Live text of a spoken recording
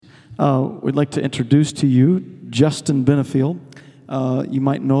we'd like to introduce to you Justin Benefield. You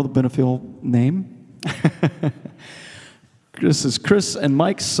might know the Benefield name. This is Chris and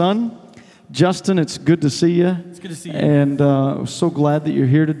Mike's son. Justin, it's good to see you. It's good to see you. And I'm so glad that you're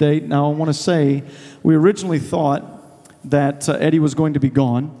here today. Now, I want to say, we originally thought that Eddie was going to be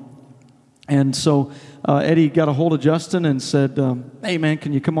gone. And so Eddie got a hold of Justin and said, hey, man,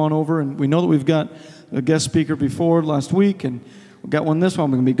 can you come on over? And we know that we've got a guest speaker before last week, and we got one this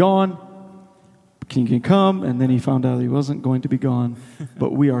one. We're going to be gone. Can you come? And then he found out he wasn't going to be gone.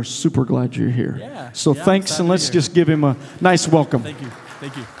 But we are super glad you're here. So thanks, and let's just give him a nice welcome. Thank you.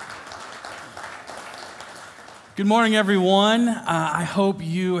 Thank you. Good morning, everyone. I hope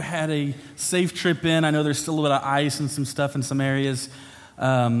you had a safe trip in. I know there's still a little bit of ice and some stuff in some areas.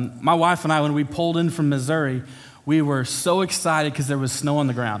 My wife and I, when we pulled in from Missouri, we were so excited because there was snow on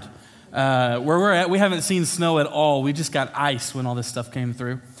the ground. Where we're at, we haven't seen snow at all. We just got ice when all this stuff came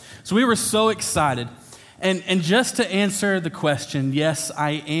through. So we were so excited. And just to answer the question, yes,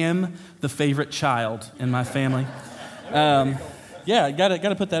 I am the favorite child in my family. Yeah, got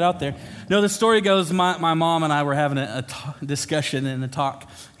to put that out there. No, the story goes, my mom and I were having a discussion and a talk,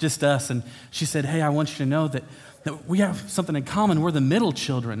 just us, and she said, hey, I want you to know that we have something in common. We're the middle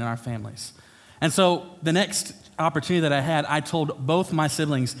children in our families. And so the next opportunity that I had, I told both my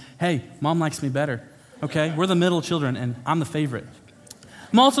siblings, hey, Mom likes me better, okay? We're the middle children, and I'm the favorite.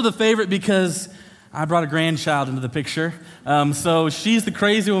 I'm also the favorite because I brought a grandchild into the picture. So she's the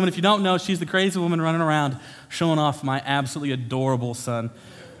crazy woman. If you don't know, she's the crazy woman running around showing off my absolutely adorable son,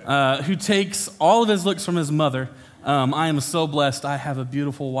 who takes all of his looks from his mother. I am so blessed. I have a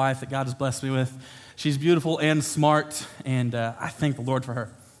beautiful wife that God has blessed me with. She's beautiful and smart, and I thank the Lord for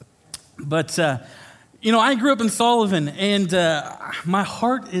her. But, I grew up in Sullivan, and my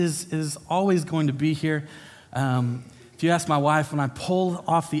heart is always going to be here. If you ask my wife, when I pulled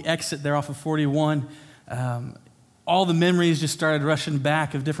off the exit there off of 41, all the memories just started rushing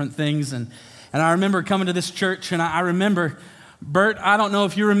back of different things. And I remember coming to this church, and I remember, Bert, I don't know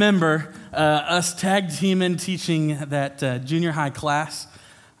if you remember, us tag teaming teaching that junior high class.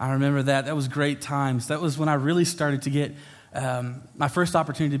 I remember that. That was great times. That was when I really started to get my first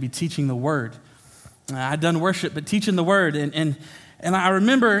opportunity to be teaching the Word. I'd done worship, but teaching the Word. And I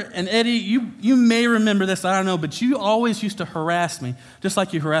remember, and Eddie, you may remember this, I don't know, but you always used to harass me, just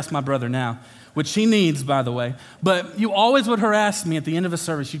like you harass my brother now, which he needs, by the way. But you always would harass me at the end of a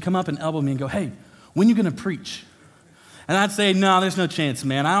service. You'd come up and elbow me and go, hey, when are you going to preach? And I'd say, no, there's no chance,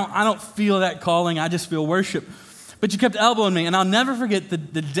 man. I don't feel that calling. I just feel worship. But you kept elbowing me, and I'll never forget the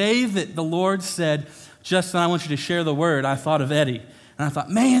day that the Lord said, Justin, I want you to share the Word. I thought of Eddie, and I thought,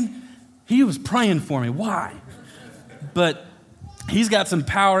 man, he was praying for me. Why? But he's got some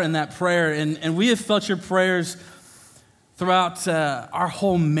power in that prayer, and we have felt your prayers throughout our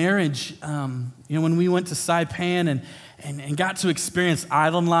whole marriage. When we went to Saipan and got to experience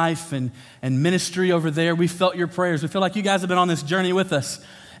island life and ministry over there, we felt your prayers. We feel like you guys have been on this journey with us.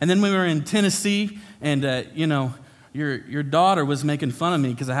 And then we were in Tennessee, and your daughter was making fun of me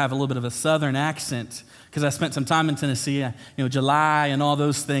because I have a little bit of a southern accent because I spent some time in Tennessee, July and all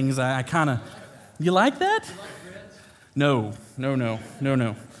those things. I kind of, you like that? No.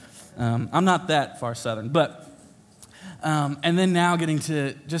 I'm not that far southern, but, and then now getting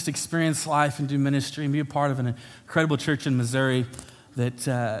to just experience life and do ministry and be a part of an incredible church in Missouri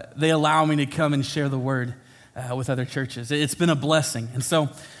that they allow me to come and share the Word with other churches. It's been a blessing. And so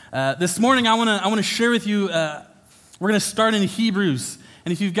this morning I want to share with you, we're going to start in Hebrews.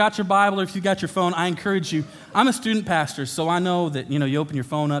 And if you've got your Bible or if you've got your phone, I encourage you. I'm a student pastor, so I know that, you open your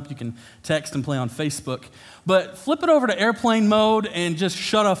phone up, you can text and play on Facebook. But flip it over to airplane mode and just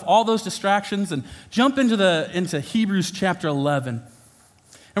shut off all those distractions and jump into Hebrews chapter 11.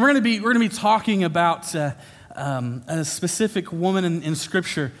 And we're going to be talking about a specific woman in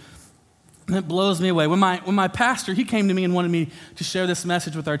Scripture that blows me away. When my pastor, he came to me and wanted me to share this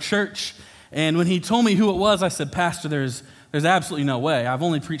message with our church. And when he told me who it was, I said, Pastor, there's absolutely no way. I've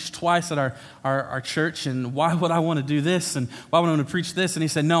only preached twice at our church, and why would I want to do this? And why would I want to preach this? And he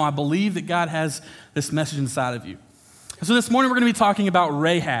said, no, I believe that God has this message inside of you. So this morning we're going to be talking about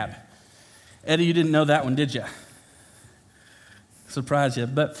Rahab. Eddie, you didn't know that one, did you? Surprise you.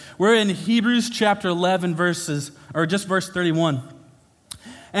 But we're in Hebrews chapter 11, verse 31.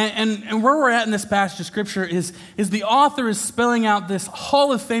 And where we're at in this passage of Scripture is the author is spelling out this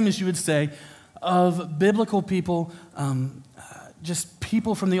hall of fame, as you would say, of biblical people, just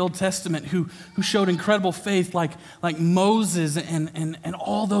people from the Old Testament who showed incredible faith, like Moses and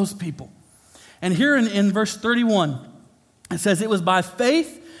all those people. And here in verse 31, it says, it was by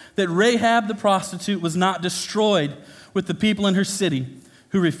faith that Rahab the prostitute was not destroyed with the people in her city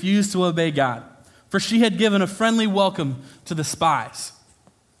who refused to obey God, for she had given a friendly welcome to the spies.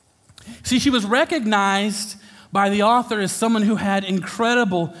 See, she was recognized by the author as someone who had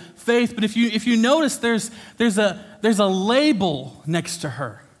incredible faith, but if you notice, there's a label next to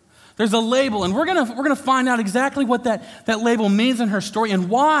her. There's a label, and we're gonna find out exactly what that label means in her story and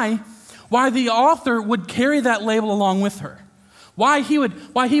why the author would carry that label along with her. Why he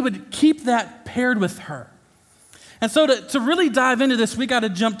would keep that paired with her. And so to really dive into this, we got to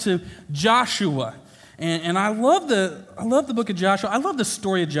jump to Joshua. And I love the book of Joshua. I love the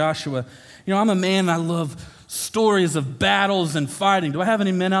story of Joshua. You know, I'm a man, and I love stories of battles and fighting. Do I have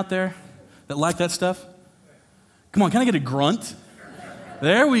any men out there that like that stuff? Come on, can I get a grunt?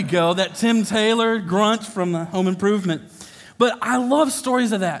 There we go, that Tim Taylor grunt from the Home Improvement. But I love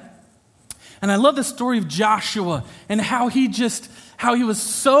stories of that. And I love the story of Joshua and how he was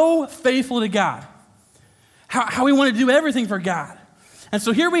so faithful to God. How he wanted to do everything for God. And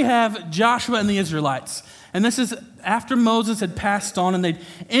so here we have Joshua and the Israelites. And this is after Moses had passed on and they'd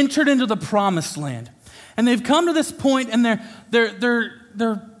entered into the promised land. And they've come to this point and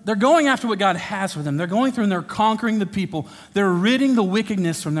they're going after what God has for them. They're going through and they're conquering the people. They're ridding the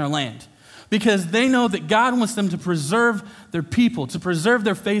wickedness from their land. Because they know that God wants them to preserve their people, to preserve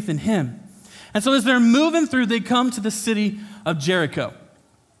their faith in Him. And so as they're moving through, they come to the city of Jericho.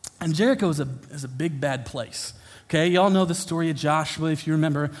 And Jericho is a big, bad place. Okay, y'all know the story of Joshua, if you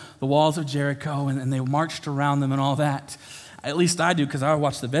remember the walls of Jericho, and they marched around them and all that. At least I do, because I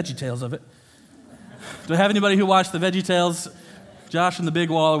watched the VeggieTales of it. Do I have anybody who watched the VeggieTales, Josh and the Big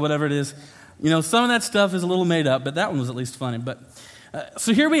Wall, or whatever it is? You know, some of that stuff is a little made up, but that one was at least funny. But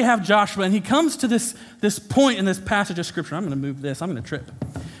so here we have Joshua, and he comes to this point in this passage of Scripture. I'm going to move this. I'm going to trip.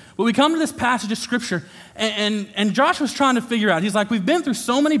 But we come to this passage of Scripture, and Joshua's trying to figure out. He's like, we've been through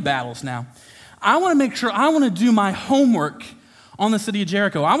so many battles now. I want to make sure, I want to do my homework on the city of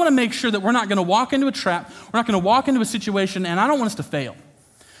Jericho. I want to make sure that we're not going to walk into a trap. We're not going to walk into a situation, and I don't want us to fail.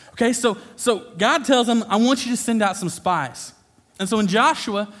 Okay, so God tells him, I want you to send out some spies. And so in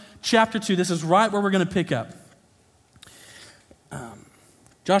Joshua chapter 2, this is right where we're going to pick up.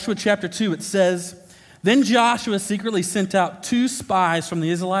 Joshua chapter 2, it says, then Joshua secretly sent out 2 spies from the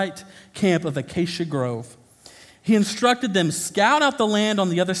Israelite camp of Acacia Grove. He instructed them, scout out the land on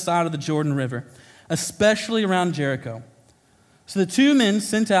the other side of the Jordan River, especially around Jericho. So the 2 men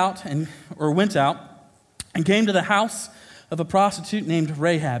went out and came to the house of a prostitute named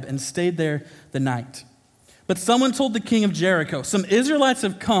Rahab and stayed there the night. But someone told the king of Jericho, some Israelites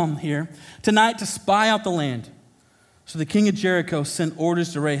have come here tonight to spy out the land. So the king of Jericho sent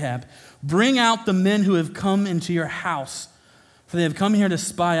orders to Rahab, bring out the men who have come into your house, for they have come here to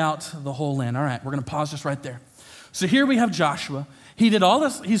spy out the whole land. All right, we're going to pause just right there. So here we have Joshua. He did all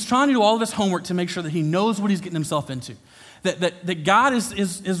this. He's trying to do all of his homework to make sure that he knows what he's getting himself into. That God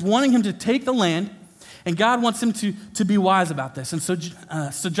is wanting him to take the land, and God wants him to be wise about this. And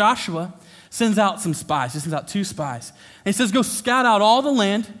so Joshua sends out some spies. He sends out 2 spies. And he says, go scout out all the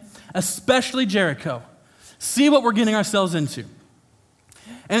land, especially Jericho. See what we're getting ourselves into.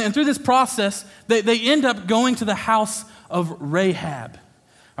 And through this process, they end up going to the house of Rahab.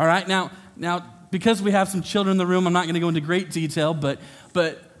 All right, now, because we have some children in the room, I'm not going to go into great detail, but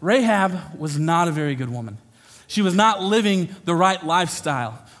Rahab was not a very good woman. She was not living the right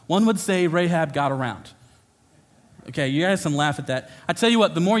lifestyle. One would say Rahab got around. Okay, you guys can laugh at that. I tell you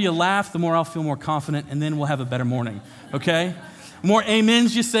what, the more you laugh, the more I'll feel more confident, and then we'll have a better morning, okay? The more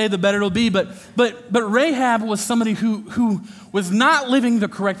amens you say, the better it'll be. But Rahab was somebody who was not living the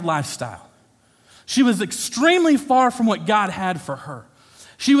correct lifestyle. She was extremely far from what God had for her.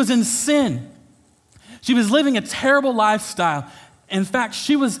 She was in sin. She was living a terrible lifestyle. In fact,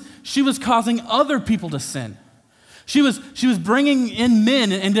 she was causing other people to sin. She was bringing in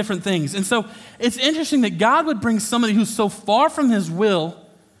men and different things. And so it's interesting that God would bring somebody who's so far from His will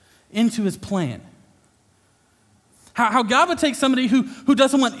into His plan. How God would take somebody who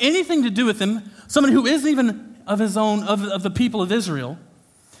doesn't want anything to do with Him, somebody who isn't even of His own, of the people of Israel,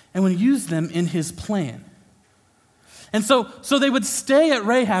 and would use them in His plan. And so they would stay at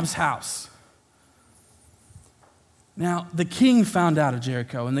Rahab's house. Now, the king found out of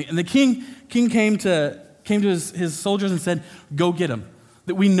Jericho, and the king came to his soldiers and said, go get him.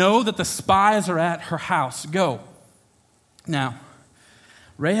 That we know that the spies are at her house. Go. Now,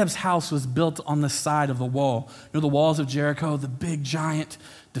 Rahab's house was built on the side of the wall. You know the walls of Jericho, the big, giant,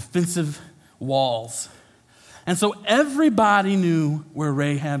 defensive walls. And so everybody knew where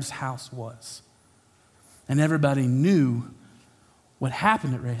Rahab's house was. And everybody knew what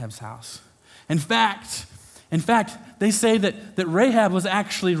happened at Rahab's house. In fact, they say that Rahab was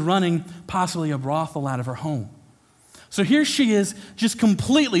actually running possibly a brothel out of her home. So here she is, just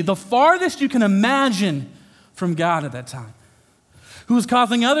completely, the farthest you can imagine from God at that time, who was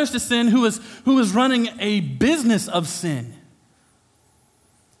causing others to sin, who was running a business of sin.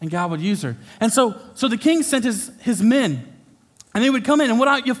 And God would use her. And so the king sent his men, and they would come in. And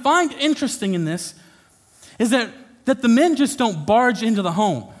what you find interesting in this is that the men just don't barge into the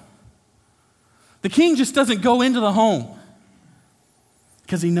home. The king just doesn't go into the home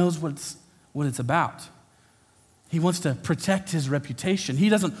because he knows what it's about. He wants to protect his reputation. He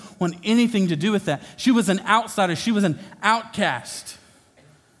doesn't want anything to do with that. She was an outsider. She was an outcast.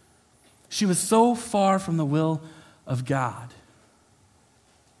 She was so far from the will of God.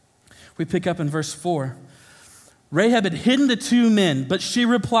 We pick up in verse 4. Rahab had hidden the two men, but she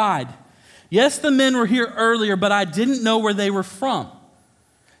replied, "Yes, the men were here earlier, but I didn't know where they were from.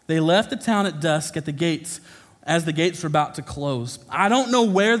 They left the town at dusk at the gates, as the gates were about to close. I don't know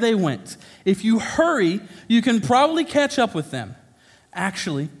where they went. If you hurry, you can probably catch up with them."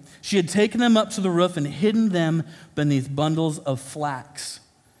 Actually, she had taken them up to the roof and hidden them beneath bundles of flax.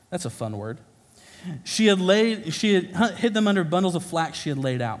 That's a fun word. She had hid them under bundles of flax she had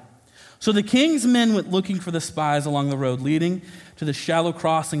laid out. So the king's men went looking for the spies along the road leading to the shallow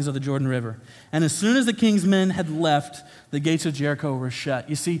crossings of the Jordan River. And as soon as the king's men had left, the gates of Jericho were shut.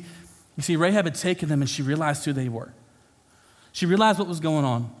 You see, Rahab had taken them and she realized who they were. She realized what was going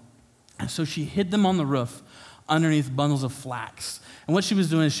on. And so she hid them on the roof underneath bundles of flax. And what she was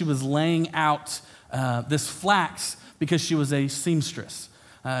doing is she was laying out this flax because she was a seamstress.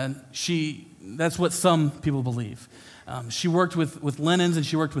 That's what some people believe. She worked with linens and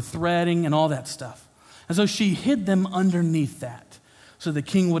she worked with threading and all that stuff. And so she hid them underneath that so the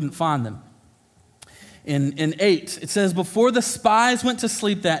king wouldn't find them. In 8, it says, before the spies went to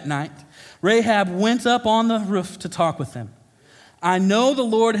sleep that night, Rahab went up on the roof to talk with them. "I know the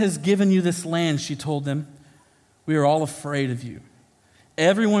Lord has given you this land," she told them. "We are all afraid of you.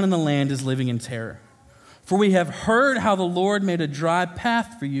 Everyone in the land is living in terror. For we have heard how the Lord made a dry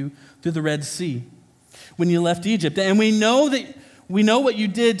path for you through the Red Sea when you left Egypt. And we know what you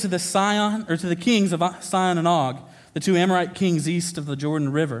did to the kings of Sihon and Og, the two Amorite kings east of the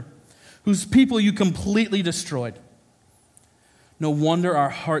Jordan River, whose people you completely destroyed. No wonder our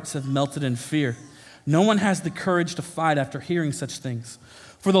hearts have melted in fear. No one has the courage to fight after hearing such things.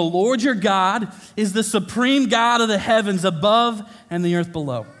 For the Lord your God is the supreme God of the heavens above and the earth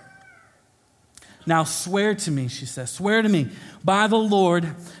below. Now swear to me," she says, "swear to me by the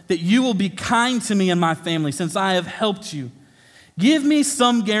Lord that you will be kind to me and my family since I have helped you. Give me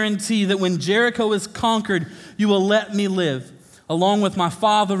some guarantee that when Jericho is conquered, you will let me live, along with my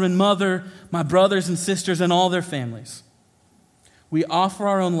father and mother, my brothers and sisters, and all their families." "We offer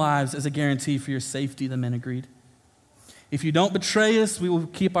our own lives as a guarantee for your safety," the men agreed. "If you don't betray us, we will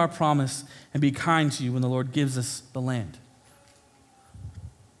keep our promise and be kind to you when the Lord gives us the land."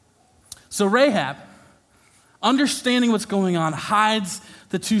 So Rahab, understanding what's going on, hides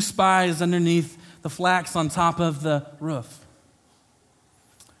the two spies underneath the flax on top of the roof.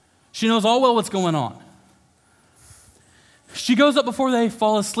 She knows all well what's going on. She goes up before they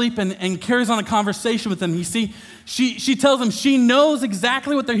fall asleep and carries on a conversation with them. You see, she tells them she knows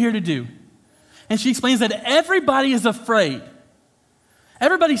exactly what they're here to do. And she explains that everybody is afraid.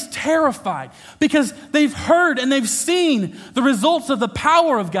 Everybody's terrified because they've heard and they've seen the results of the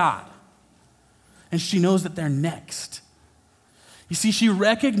power of God. And she knows that they're next. You see, she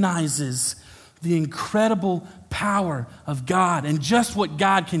recognizes the incredible power of God and just what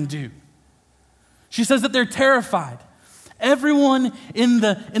God can do. She says that they're terrified. Everyone in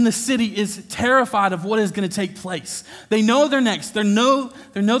the city is terrified of what is going to take place. They know they're next. They know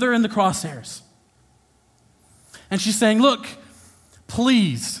they're in the crosshairs. And she's saying, "Look,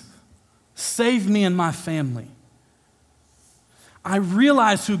 please save me and my family. I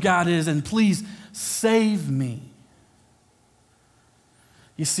realize who God is, and please save me."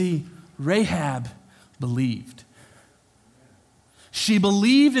 You see, Rahab believed. She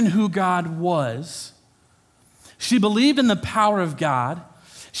believed in who God was. She believed in the power of God.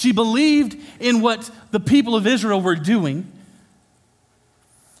 She believed in what the people of Israel were doing.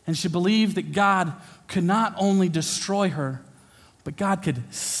 And she believed that God could not only destroy her, but God could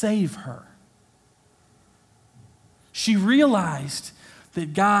save her. She realized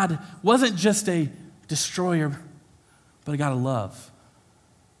that God wasn't just a destroyer, but a God of love.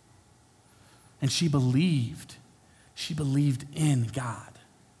 And she believed in God.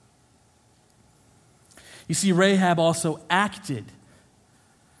 You see, Rahab also acted.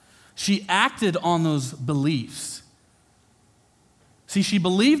 She acted on those beliefs. See, she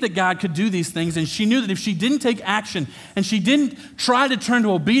believed that God could do these things, and she knew that if she didn't take action and she didn't try to turn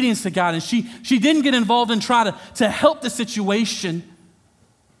to obedience to God and she didn't get involved and try to help the situation,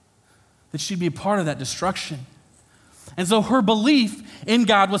 that she'd be a part of that destruction. And so her belief in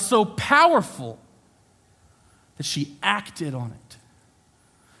God was so powerful that she acted on it.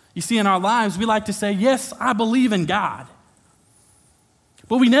 You see, in our lives, we like to say, yes, I believe in God.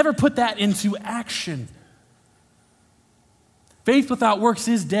 But we never put that into action. Faith without works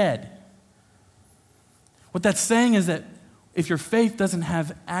is dead. What that's saying is that if your faith doesn't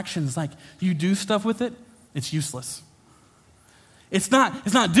have actions, like you do stuff with it, it's useless. It's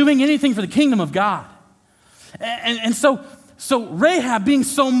not doing anything for the kingdom of God. And so Rahab, being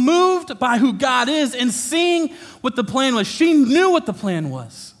so moved by who God is and seeing what the plan was, she knew what the plan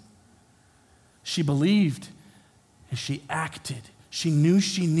was. She believed and she acted. She knew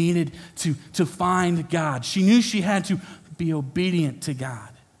she needed to find God. She knew she had to be obedient to God.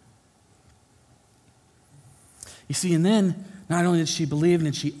 You see, and then not only did she believe, and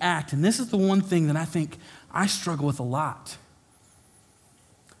did she act, and this is the one thing that I think I struggle with a lot.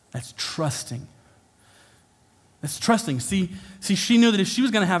 That's trusting. That's trusting. See, she knew that if she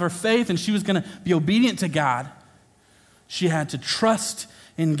was going to have her faith and she was going to be obedient to God, she had to trust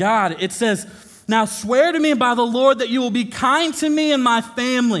in God. It says, "Now swear to me by the Lord that you will be kind to me and my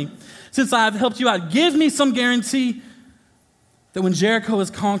family, since I have helped you out. Give me some guarantee that when Jericho is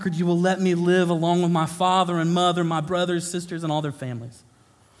conquered, you will let me live along with my father and mother, my brothers, sisters, and all their families."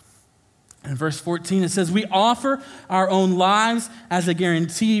 In verse 14, it says, "We offer our own lives as a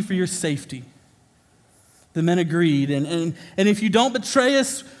guarantee for your safety." The men agreed, and if you don't betray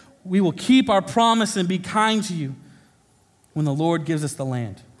us, we will keep our promise and be kind to you when the Lord gives us the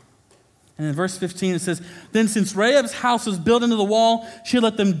land. And in verse 15, it says, "Then since Rahab's house was built into the wall, she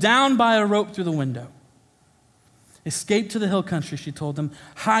let them down by a rope through the window. Escape to the hill country," she told them.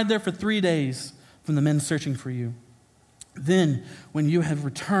 "Hide there for 3 days from the men searching for you. Then, when you have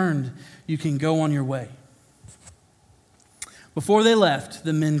returned, you can go on your way." Before they left,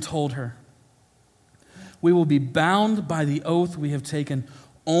 the men told her, "We will be bound by the oath we have taken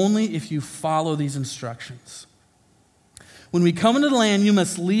only if you follow these instructions. When we come into the land, you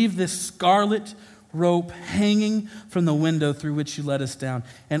must leave this scarlet rope hanging from the window through which you let us down.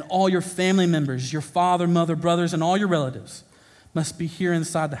 And all your family members, your father, mother, brothers, and all your relatives must be here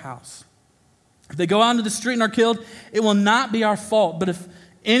inside the house. If they go out into the street and are killed, it will not be our fault. But if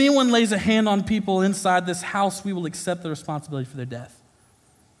anyone lays a hand on people inside this house, we will accept the responsibility for their death.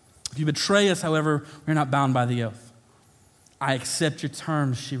 If you betray us, however, we're not bound by the oath." "I accept your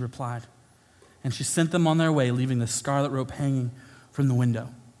terms," she replied. And she sent them on their way, leaving the scarlet rope hanging from the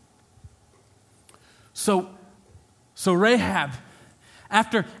window. So Rahab,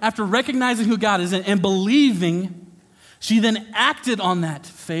 after recognizing who God is and believing, she then acted on that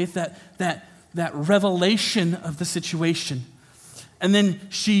faith, that revelation of the situation. And then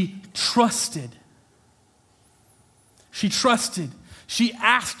she trusted. She trusted. She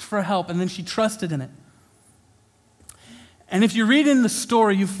asked for help, and then she trusted in it. And if you read in the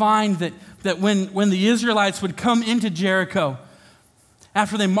story, you find that when the Israelites would come into Jericho,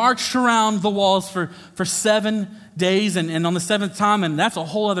 after they marched around the walls for 7 days, and on the 7th time, and that's a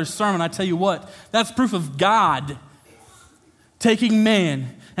whole other sermon, I tell you what, that's proof of God taking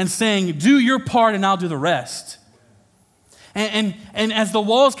man and saying, "Do your part and I'll do the rest." And as the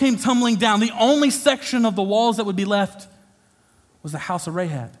walls came tumbling down, the only section of the walls that would be left was the house of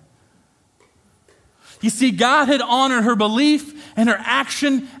Rahab. You see, God had honored her belief and her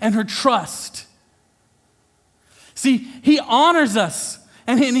action and her trust. See, He honors us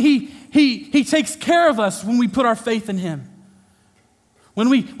and He takes care of us when we put our faith in Him. When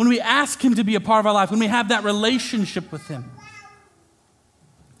we ask Him to be a part of our life, when we have that relationship with Him.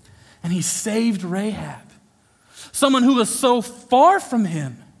 And He saved Rahab, someone who was so far from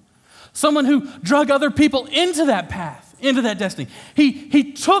Him, someone who drug other people into that path, into that destiny.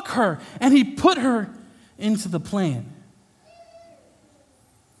 He took her and He put her into the plan.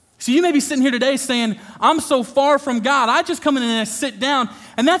 So you may be sitting here today saying, "I'm so far from God. I just come in and I sit down,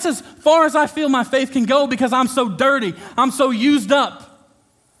 and that's as far as I feel my faith can go because I'm so dirty. I'm so used up."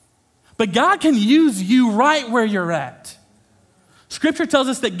 But God can use you right where you're at. Scripture tells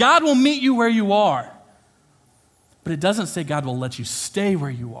us that God will meet you where you are. But it doesn't say God will let you stay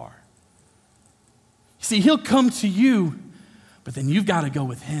where you are. You see, He'll come to you, but then you've got to go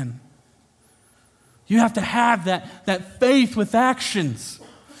with Him. You have to have that faith with actions.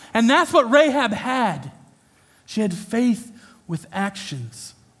 And that's what Rahab had. She had faith with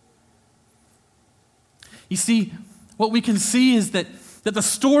actions. You see, what we can see is that the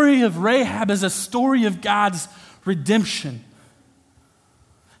story of Rahab is a story of God's redemption.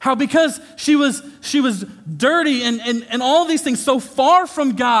 How because she was dirty and all these things so far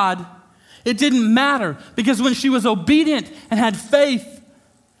from God, it didn't matter. Because when she was obedient and had faith,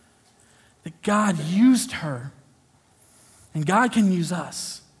 that God used her. And God can use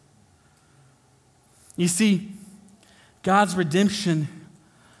us. You see, God's redemption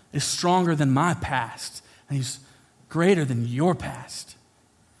is stronger than my past. And He's greater than your past.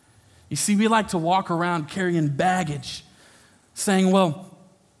 You see, we like to walk around carrying baggage, saying, well,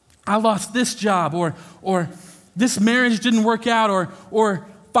 I lost this job, or this marriage didn't work out, or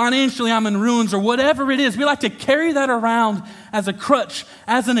financially I'm in ruins, or whatever it is. We like to carry that around as a crutch,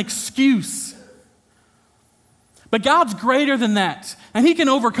 as an excuse. But God's greater than that, and He can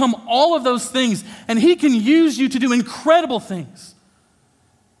overcome all of those things, and He can use you to do incredible things.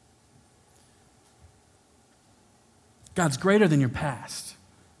 God's greater than your past.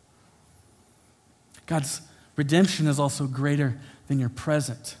 God's redemption is also greater than your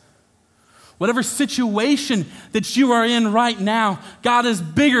present. Whatever situation that you are in right now, God is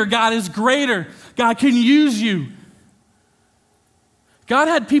bigger, God is greater, God can use you. God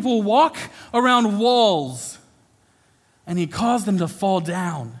had people walk around walls, and He caused them to fall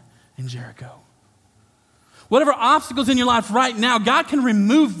down in Jericho. Whatever obstacles in your life right now, God can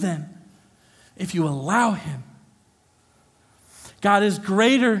remove them if you allow Him. God is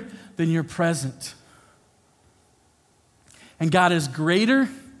greater than your present. And God is greater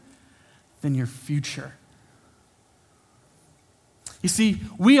than your future. You see,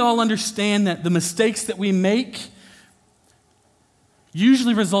 we all understand that the mistakes that we make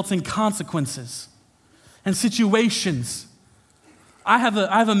usually results in consequences and situations. I have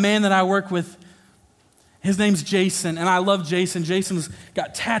a man that I work with. His name's Jason, and I love Jason. Jason's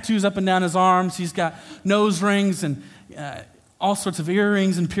got tattoos up and down his arms. He's got nose rings and all sorts of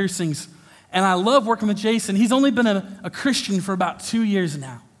earrings and piercings. And I love working with Jason. He's only been a Christian for about 2 years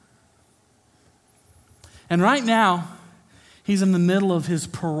now. And right now, he's in the middle of his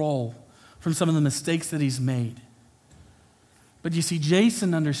parole from some of the mistakes that he's made. But you see,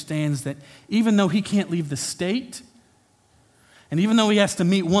 Jason understands that even though he can't leave the state, and even though he has to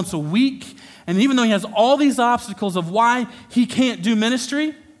meet once a week, and even though he has all these obstacles of why he can't do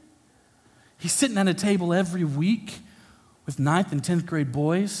ministry, he's sitting at a table every week with 9th and 10th grade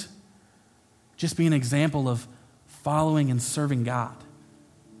boys, just being an example of following and serving God.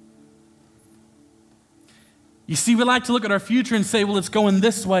 You see, we like to look at our future and say, well, it's going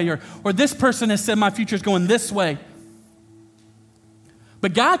this way, or this person has said my future is going this way.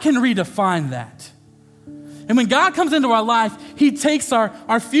 But God can redefine that. And when God comes into our life, He takes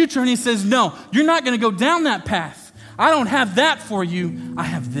our future and He says, no, you're not going to go down that path. I don't have that for you. I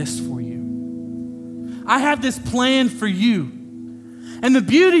have this for you. I have this plan for you. And the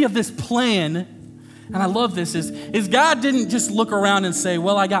beauty of this plan, and I love this, is God didn't just look around and say,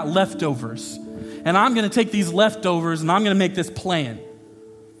 well, I got leftovers. And I'm going to take these leftovers and I'm going to make this plan.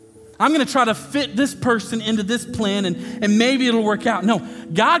 I'm going to try to fit this person into this plan and maybe it'll work out. No,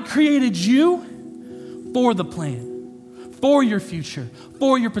 God created you for the plan, for your future,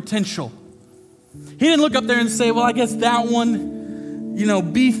 for your potential. He didn't look up there and say, well, I guess that one,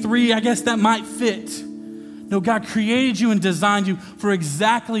 B3, I guess that might fit. No, God created you and designed you for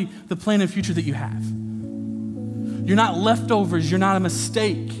exactly the plan and future that you have. You're not leftovers. You're not a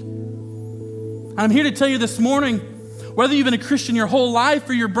mistake. And I'm here to tell you this morning, whether you've been a Christian your whole life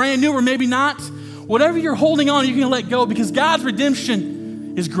or you're brand new or maybe not, whatever you're holding on, you can let go because God's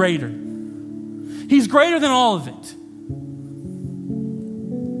redemption is greater. He's greater than all of it.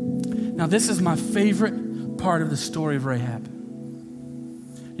 Now, this is my favorite part of the story of Rahab.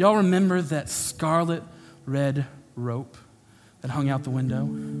 Y'all remember that scarlet red rope that hung out the window?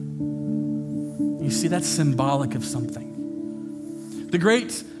 You see, that's symbolic of something. The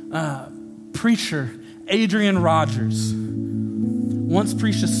great preacher Adrian Rogers once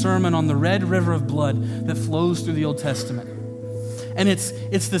preached a sermon on the red river of blood that flows through the Old Testament. And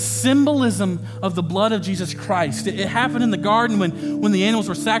it's the symbolism of the blood of Jesus Christ. It happened in the garden when the animals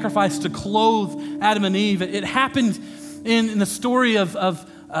were sacrificed to clothe Adam and Eve. It happened in the story of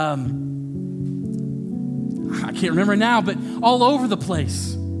I can't remember now, but all over the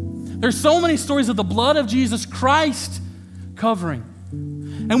place. There's so many stories of the blood of Jesus Christ covering.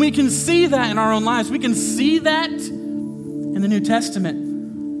 And we can see that in our own lives. We can see that in the New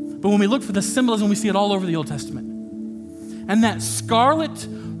Testament. But when we look for the symbolism, we see it all over the Old Testament. And that scarlet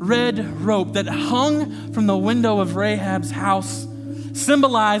red rope that hung from the window of Rahab's house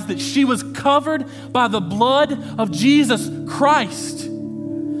symbolized that she was covered by the blood of Jesus Christ.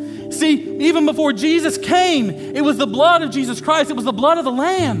 See, even before Jesus came, it was the blood of Jesus Christ. It was the blood of the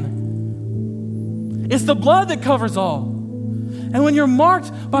Lamb. It's the blood that covers all. And when you're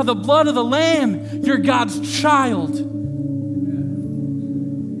marked by the blood of the Lamb, you're God's child.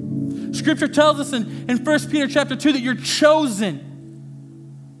 Scripture tells us in 1 Peter chapter 2 that you're chosen.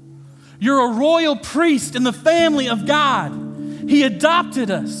 You're a royal priest in the family of God. He adopted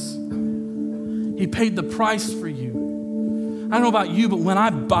us. He paid the price for you. I don't know about you, but when I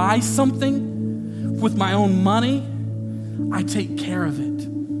buy something with my own money, I take care of it.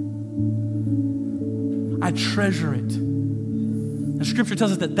 I treasure it. The Scripture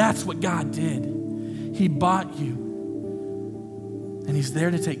tells us that that's what God did. He bought you, and He's there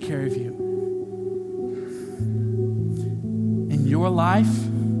to take care of you. In your life,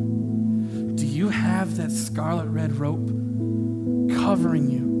 do you have that scarlet red rope covering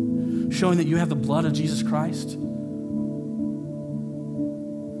you, showing that you have the blood of Jesus Christ?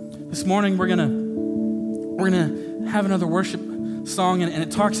 This morning we're gonna have another worship song, and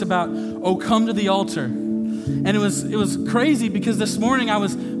it talks about, oh, come to the altar. And it was crazy because this morning I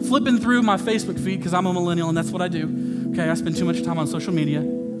was flipping through my Facebook feed because I'm a millennial and that's what I do. Okay, I spend too much time on social media.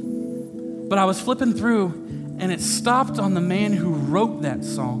 But I was flipping through and it stopped on the man who wrote that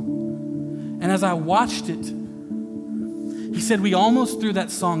song. And as I watched it, he said we almost threw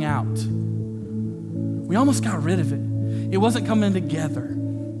that song out. We almost got rid of it. It wasn't coming together.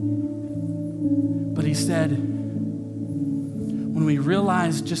 But he said, when we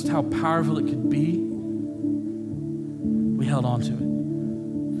realized just how powerful it could be, we held on to it.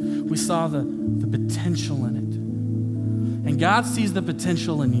 We saw the potential in it. And God sees the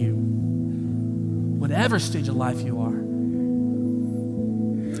potential in you, whatever stage of life you are.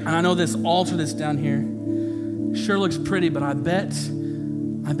 And I know this altar that's down here sure looks pretty, but I bet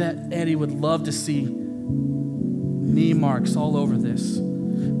Eddie would love to see knee marks all over this.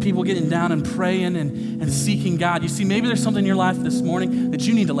 People getting down and praying and seeking God. You see, maybe there's something in your life this morning that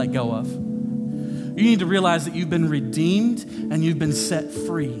you need to let go of. You need to realize that you've been redeemed and you've been set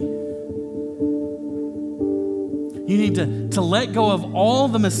free. You need to let go of all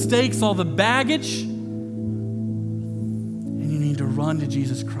the mistakes, all the baggage, and you need to run to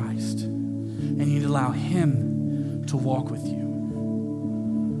Jesus Christ. And you need to allow Him to walk with you.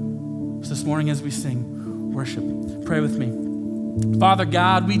 So this morning as we sing worship, pray with me. Father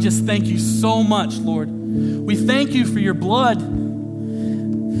God, we just thank you so much, Lord. We thank you for your blood.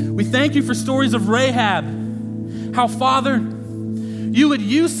 We thank you for stories of Rahab. How, Father, you would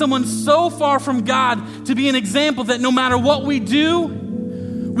use someone so far from God to be an example that no matter what we do,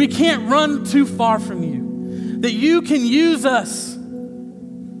 we can't run too far from you. That you can use us.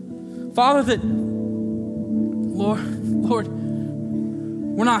 Father, that, Lord,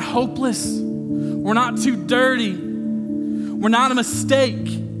 we're not hopeless. We're not too dirty. We're not a mistake.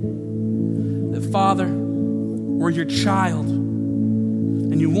 That, Father, we're your child.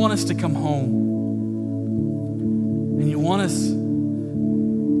 And you want us to come home. And you want us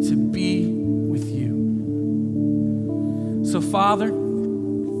to be with you. So, Father,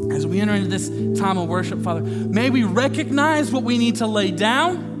 as we enter into this time of worship, Father, may we recognize what we need to lay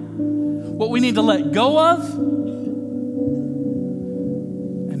down, what we need to let go of,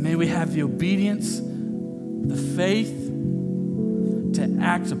 and may we have the obedience, the faith to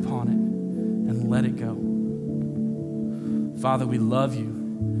act upon it and let it go. Father, we love you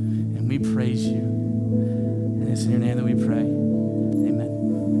and we praise you. And it's in your name that we pray.